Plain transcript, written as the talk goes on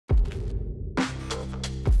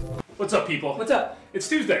What's up, people? What's up? It's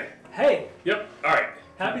Tuesday. Hey. Yep. All right.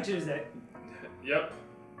 Happy Tuesday. Yep.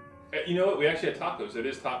 You know what? We actually had tacos. It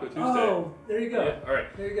is Taco Tuesday. Oh, there you go. Yeah, all right.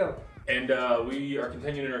 There you go. And we are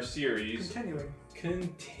continuing our series.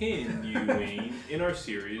 Continuing in our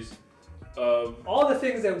series of all the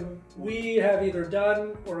things that we have either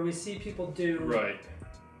done or we see people do. Right.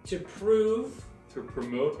 To prove. To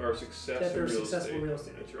promote our success that they're in real successful estate. real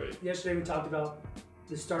estate. That's right. Yesterday we talked about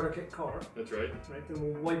the starter kit car. That's right. Right. The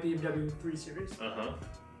white BMW 3 Series.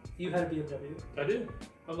 You had a BMW. I did.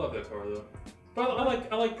 I love that car though. But I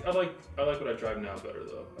like what I drive now better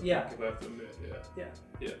though. Yeah. If I have to admit, yeah. Yeah.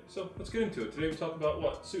 Yeah. So let's get into it. Today we talk about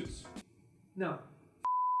what? Suits. No.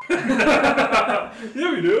 Yeah,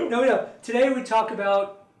 we do. No, we don't. Today we talk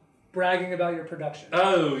about bragging about your production.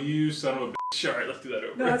 Oh, you son of a bitch. All right, let's do that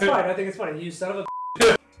over. No, that's fine. I think it's funny. You son of a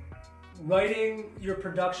bitch. Writing your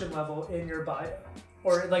production level in your bio.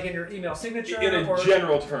 Or like in your email signature. In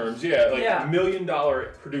general terms, yeah. Like yeah. $1 million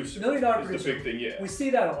producer. $1 million is producer. the big thing, yeah. We see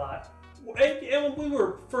that a lot. And when we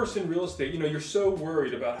were first in real estate, you know, you're so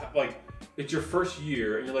worried about how, like, it's your first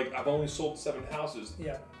year and you're like, I've only sold 7 houses.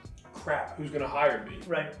 Yeah. Crap, who's going to hire me?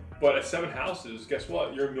 Right. But at 7 houses, guess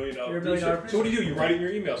what? You're $1 million producer. So what do? You write it in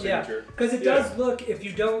your email signature. Yeah, because it does look, if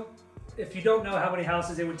you don't know how many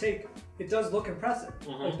houses it would take, it does look impressive.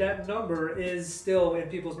 Like that number is still in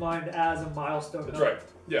people's mind as a milestone. That's right.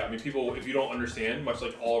 Yeah, I mean, people, if you don't understand, much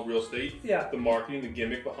like all of real estate, the marketing, the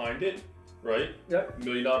gimmick behind it, right? Yep. $1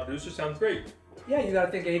 million producer sounds great. Yeah, you got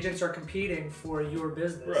to think agents are competing for your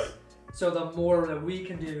business. Right. So the more that we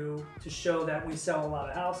can do to show that we sell a lot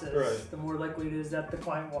of houses, the more likely it is that the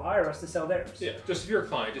client will hire us to sell theirs. Yeah, just if you're a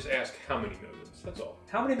client, just ask how many millions. That's all.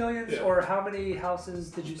 How many millions or how many houses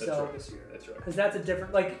did you sell this year? That's right. Because that's a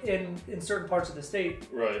different, like in certain parts of the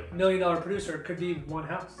state, $1 million producer could be 1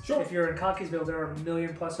 house. Sure. If you're in Cockeysville, there are 1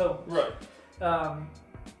 million+ homes. Right.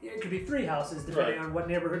 It could be 3 houses depending on what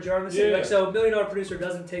neighborhood you are in the city. Yeah. Like, so $1 million producer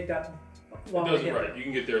doesn't take that long to get there. You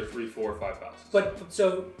can get there 3, 4, 5 houses. But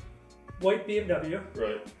so white BMW.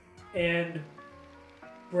 Right. And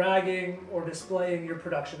bragging or displaying your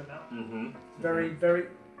production amount. Very, very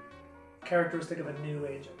characteristic of a new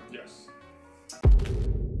agent.